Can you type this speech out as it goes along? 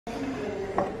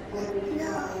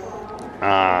Yum.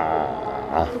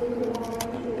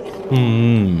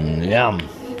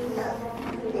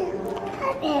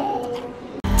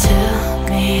 Tell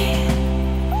me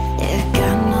you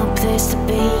got no place to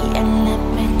be and let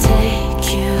me take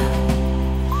you.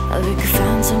 We could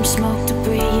find some smoke to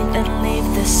breathe and leave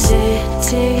the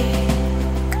city.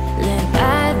 Live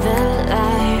by the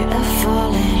light of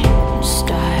falling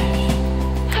stars.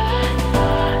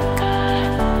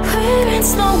 We're in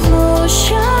slow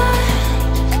motion.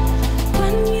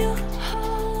 When you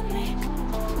hold me,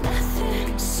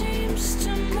 nothing seems to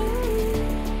move.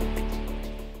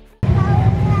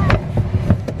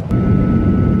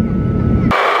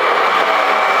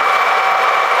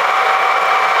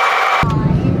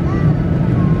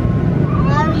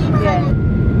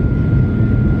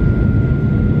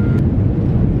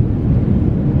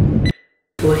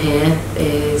 Here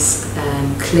is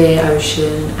clear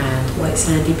ocean and white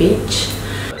sandy beach.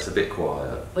 It's a bit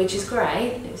quiet. Which is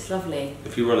great, it's lovely.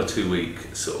 If you were on a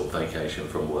 2-week sort of vacation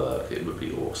from work, it would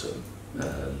be awesome.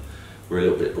 We're a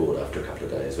little bit bored after a couple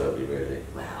of days, won't we really?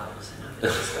 Well, it was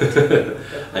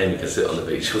enough. And you can sit on the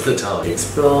beach all the time.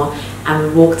 Explore, and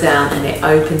we walked down and it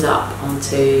opened up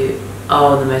onto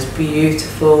the most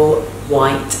beautiful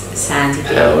white sandy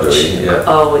beach. Powdery, yeah.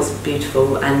 Oh, it's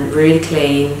beautiful and really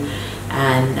clean.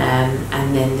 And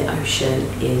then the ocean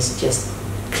is just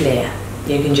clear.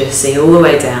 You can just see all the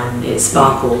way down. It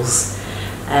sparkles,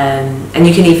 and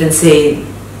you can even see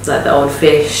like the old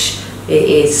fish. It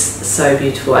is so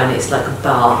beautiful, and it's like a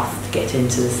bath to get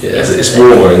into the. Yeah, it's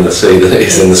warmer in the sea than it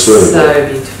is in the swimming pool. So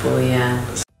beautiful, yeah.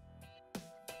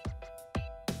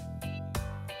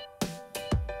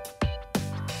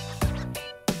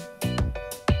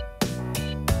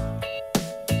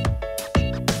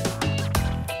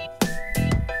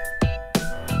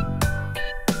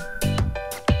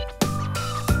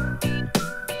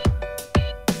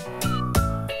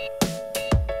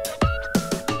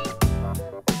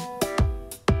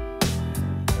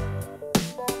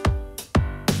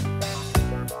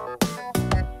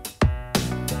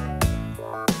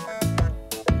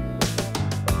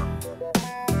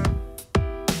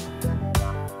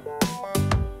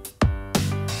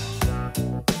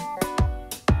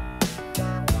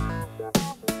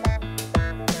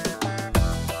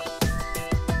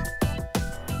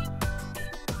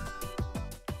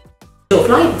 Short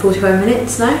flight, 45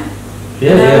 minutes now.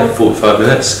 Yeah, 45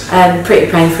 minutes. Pretty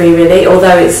pain-free really,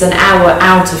 although it's an hour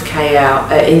out of KL,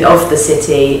 of the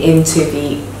city, into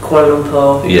the Kuala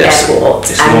Lumpur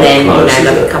airport, and then close,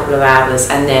 like a couple of hours,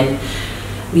 and then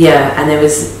and there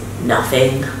was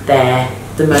nothing there.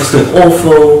 The most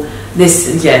awful. This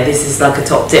is like a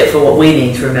top tip for what we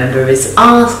need to remember is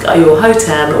ask your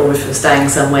hotel, or if you're staying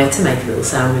somewhere, to make a little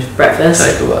sandwich for breakfast.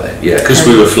 Take away, yeah, because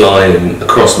we were flying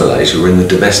across Malaysia. We're in the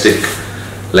domestic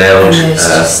lounge. And it's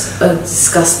just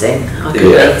disgusting. I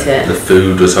couldn't eat it. The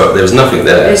food was horrible. There was nothing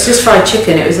there. It was just fried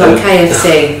chicken. It was like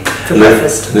KFC for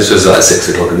breakfast. This was like 6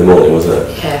 o'clock in the morning, wasn't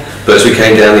it? Yeah. But as we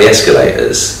came down the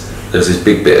escalators, there was this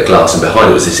big bit of glass, and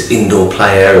behind it was this indoor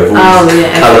play area of all these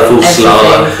colourful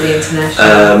slide. For the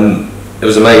international. It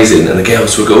was amazing, and the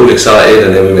girls were all excited,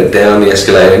 and then we went down the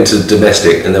escalator into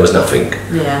domestic, and there was nothing.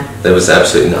 Yeah. There was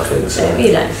absolutely nothing. So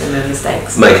You learn from your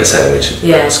mistakes. make a sandwich.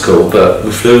 Yeah. It's cool. But we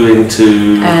flew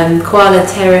into Kuala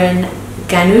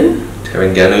Terengganu.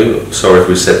 Terengganu. Sorry if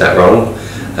we said that wrong,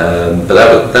 but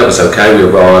that was okay. We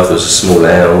arrived. There was a small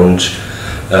lounge.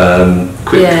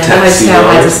 Quick taxi the hotel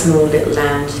ride. had a small little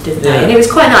lounge, didn't they? And it was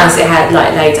quite nice. It had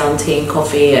like laid on tea and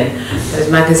coffee, and there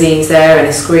was magazines there and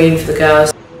a screen for the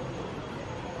girls.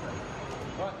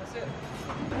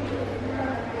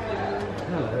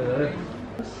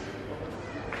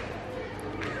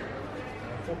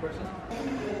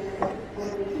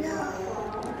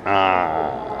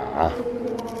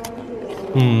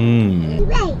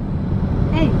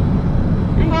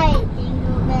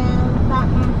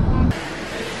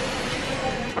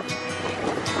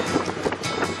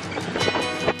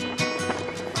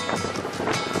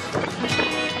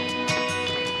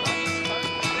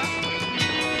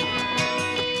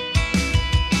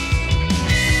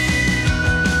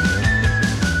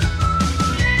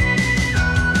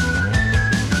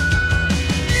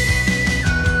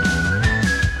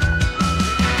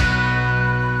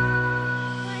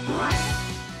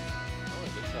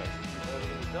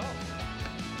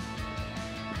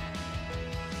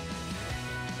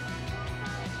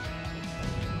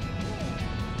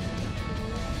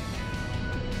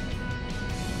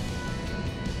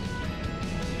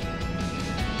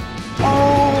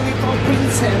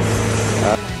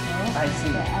 I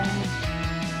see.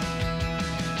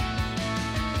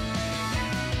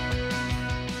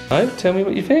 Oh, tell me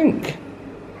what you think.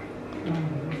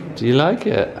 Do you like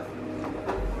it?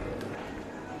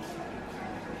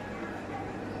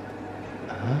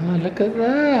 Ah, look at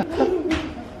that.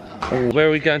 Where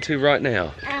are we going to right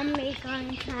now? We're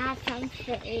going to have some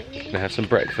food. We're going to have some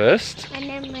breakfast. And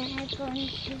then we're going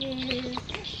to...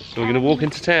 So we're going to walk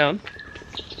into town.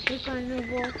 We're going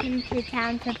to walk into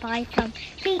town to buy some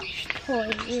beach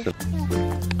toys.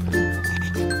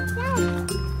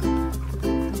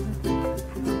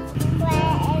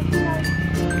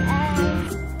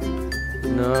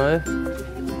 No.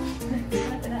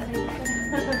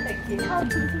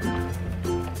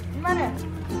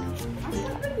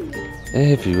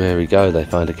 Everywhere we go, they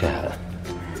find a cat.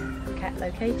 Cat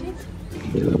located.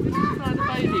 Where did the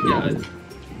baby go?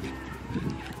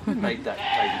 Who made that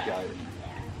baby go?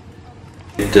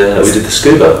 We did the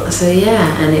scuba. So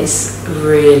yeah, and it's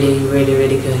really, really,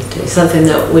 really good. It's something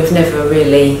that we've never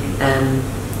really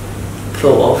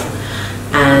thought of.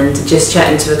 And just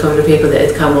chatting to a couple of people that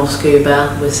had come off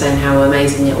scuba was saying how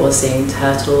amazing it was seeing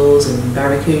turtles and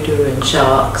barracuda and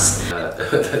sharks.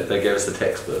 They gave us the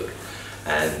textbook,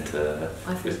 and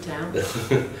I freaked out.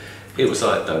 it was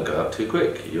like, don't go up too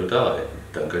quick, you'll die.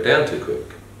 Don't go down too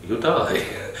quick, you'll die.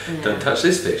 Yeah. Don't touch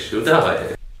this fish, you'll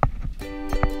die.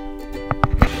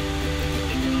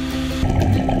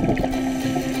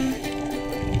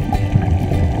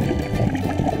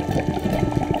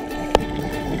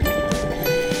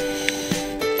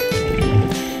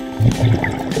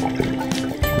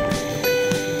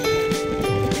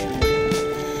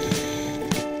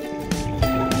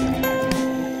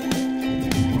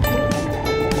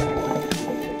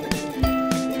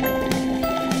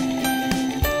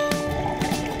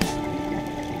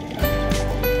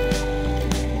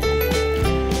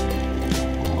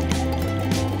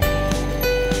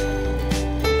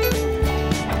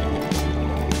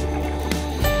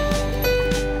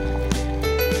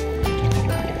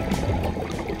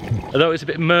 Although it's a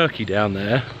bit murky down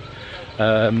there,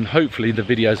 hopefully the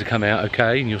videos will come out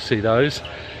okay and you'll see those.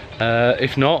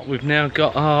 If not, we've now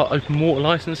got our open water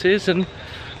licenses, and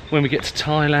when we get to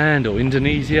Thailand or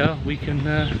Indonesia, we can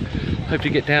hopefully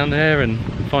get down there and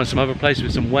find some other places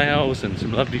with some whales and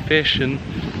some lovely fish and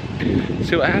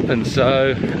see what happens.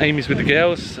 So Amy's with the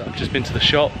girls. I've just been to the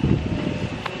shop,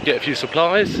 get a few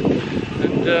supplies,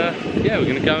 and yeah, we're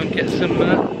going to go and get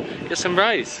some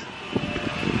rays.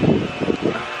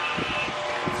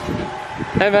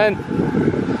 Hey man,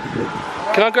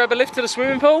 can I grab a lift to the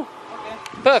swimming pool?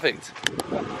 Okay. Perfect.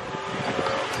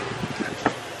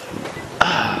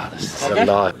 Ah, this is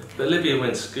alive. But Olivia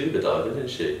went scuba diving, didn't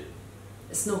she?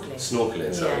 Snorkeling.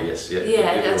 Snorkeling, sorry, yes, yeah.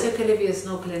 Yeah, I took Olivia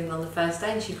snorkeling on the first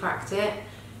day and she cracked it.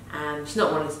 She's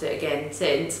not wanted to do it again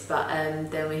since, but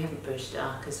then we haven't pushed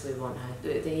her because we want her.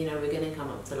 You know, we're going to come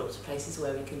up to lots of places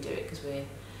where we can do it because we're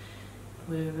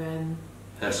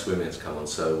Our swimming's come on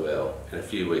so well in a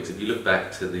few weeks. If you look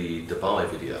back to the Dubai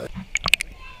video.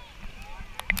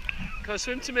 Come on,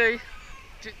 swim to me.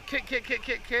 Kick, kick, kick,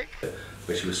 kick, kick.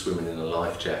 Where she was swimming in a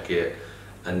life jacket,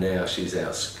 and now she's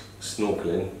out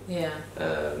snorkeling. Yeah.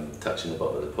 Touching the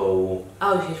bottom of the pool.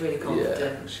 Oh, she's really confident.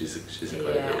 Yeah, she's a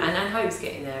great little. And Hope's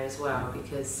getting there as well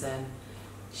because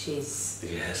she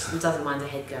doesn't mind her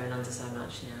head going under so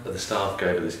much now. But the staff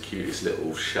gave her this cutest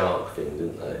little shark thing,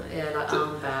 didn't they? Yeah, like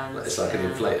armbands. It's like an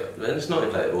inflatable, and it's not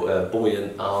inflatable,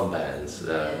 buoyant armbands.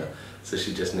 So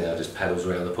she just paddles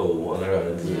around the pool on her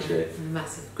own, doesn't she?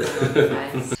 Massive grin on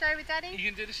her face. Show with Daddy? You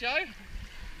can do the show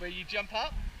where you jump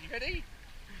up. You ready?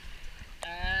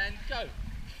 And go.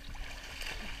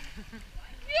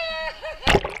 Yeah!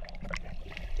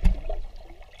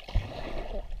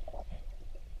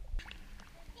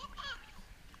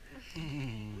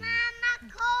 Mama,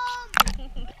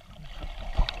 come!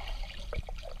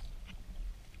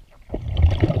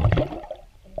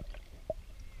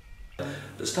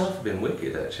 The staff have been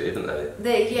wicked actually, haven't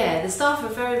they? The staff are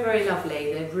very, very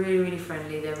lovely. They're really, really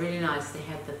friendly. They're really nice. They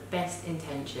have the best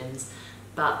intentions,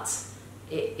 but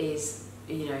it is,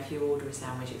 you know, if you order a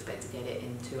sandwich, expect to get it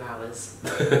in 2 hours.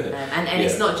 And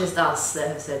it's not just us that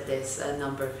have said this. A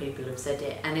number of people have said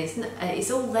it, and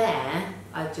it's all there.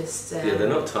 I just yeah, they're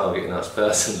not targeting us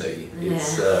personally.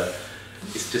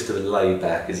 It's just a laid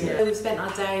back, isn't it? We've spent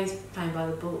our days playing by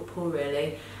the pool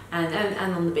really,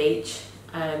 and on the beach,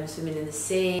 swimming in the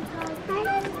sea.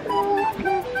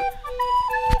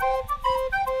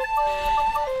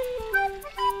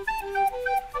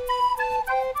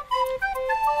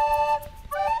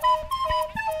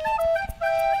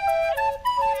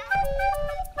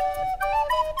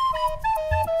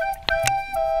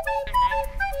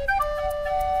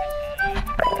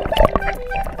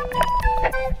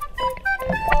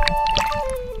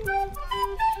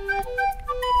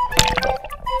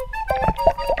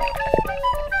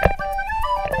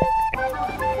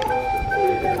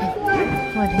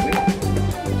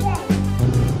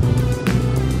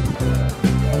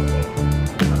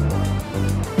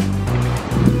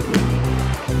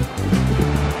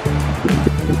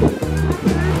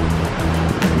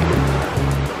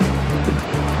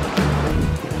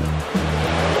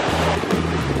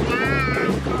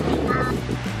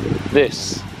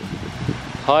 This.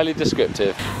 Highly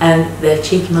descriptive. The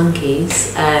cheeky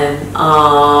monkeys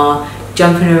are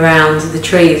jumping around the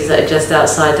trees that are just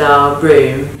outside our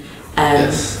room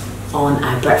on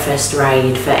a breakfast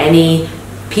raid for any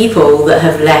people that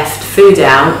have left food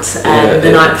out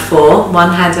the night before.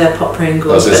 One had a pot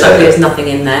Pringles, but luckily there's nothing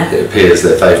in there. It appears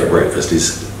their favourite breakfast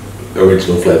is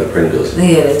original flavour Pringles.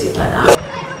 Yeah, they do like that.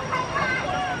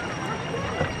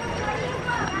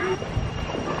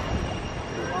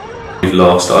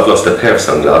 I've lost a pair of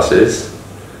sunglasses,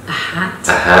 A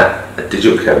hat, a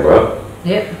digital camera.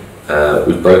 Yep.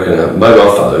 We've broken a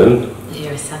mobile phone.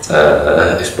 Here is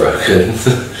Saturn. It's broken.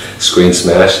 Screen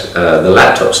smashed. The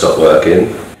laptop stopped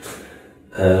working.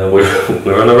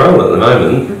 We're on a roll at the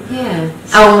moment. Yeah.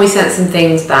 Oh, and we sent some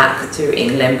things back to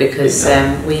England because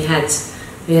we had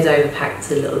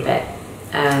overpacked a little bit.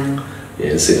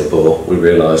 In Singapore, we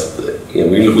realised that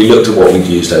we looked at what we'd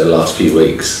used over the last few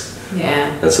weeks.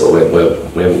 Yeah. And sort of went,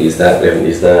 well, we haven't used that.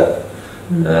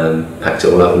 Packed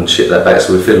it all up and shipped that back,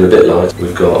 so we're feeling a bit light.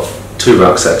 We've got 2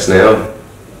 rucksacks now.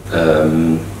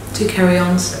 2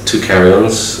 carry-ons. 2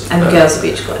 carry-ons. And the girls have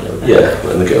each got a little bit.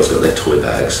 Yeah, and the girls got their toy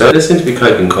bags. So they seem to be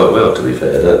coping quite well, to be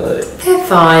fair, don't they? They're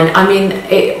fine. I mean,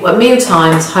 at meal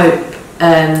times, Hope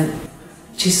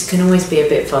she can always be a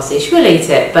bit fussy. She will eat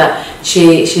it, but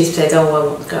she's said, "Oh, I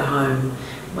want to go home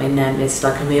when it's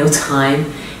like a meal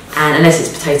time, and unless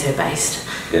it's potato based."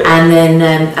 Yeah. And then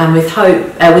and with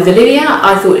Hope, with Olivia,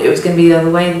 I thought it was going to be the other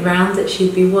way around, that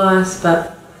she'd be worse,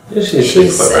 but yeah,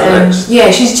 she's quite relaxed. Yeah,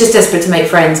 she's just desperate to make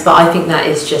friends. But I think that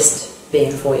is just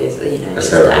being 4 years, That's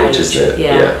her age, isn't it?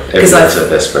 Yeah, everyone's her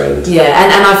best friend. Yeah,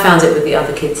 and I found it with the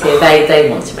other kids here. They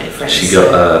want to make friends.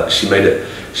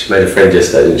 She made a friend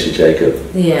yesterday, didn't she, Jacob?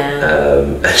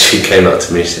 Yeah. And she came up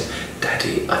to me and said,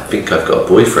 "Daddy, I think I've got a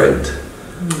boyfriend."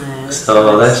 No, I said,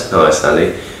 "Oh, that's nice,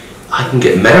 honey. I can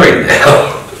get married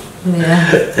now."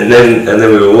 Yeah. And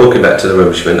then we were walking back to the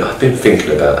room. She went, "I've been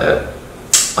thinking about it.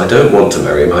 I don't want to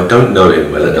marry him. I don't know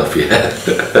him well enough yet."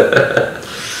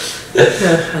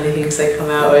 Funny things they come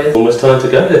out with. Almost time to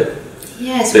go.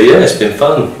 Yes. So yeah, it's been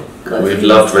fun. We've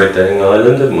loved Redang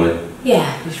Island, haven't we?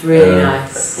 Yeah, it's really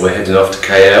nice. We're heading off to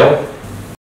KL.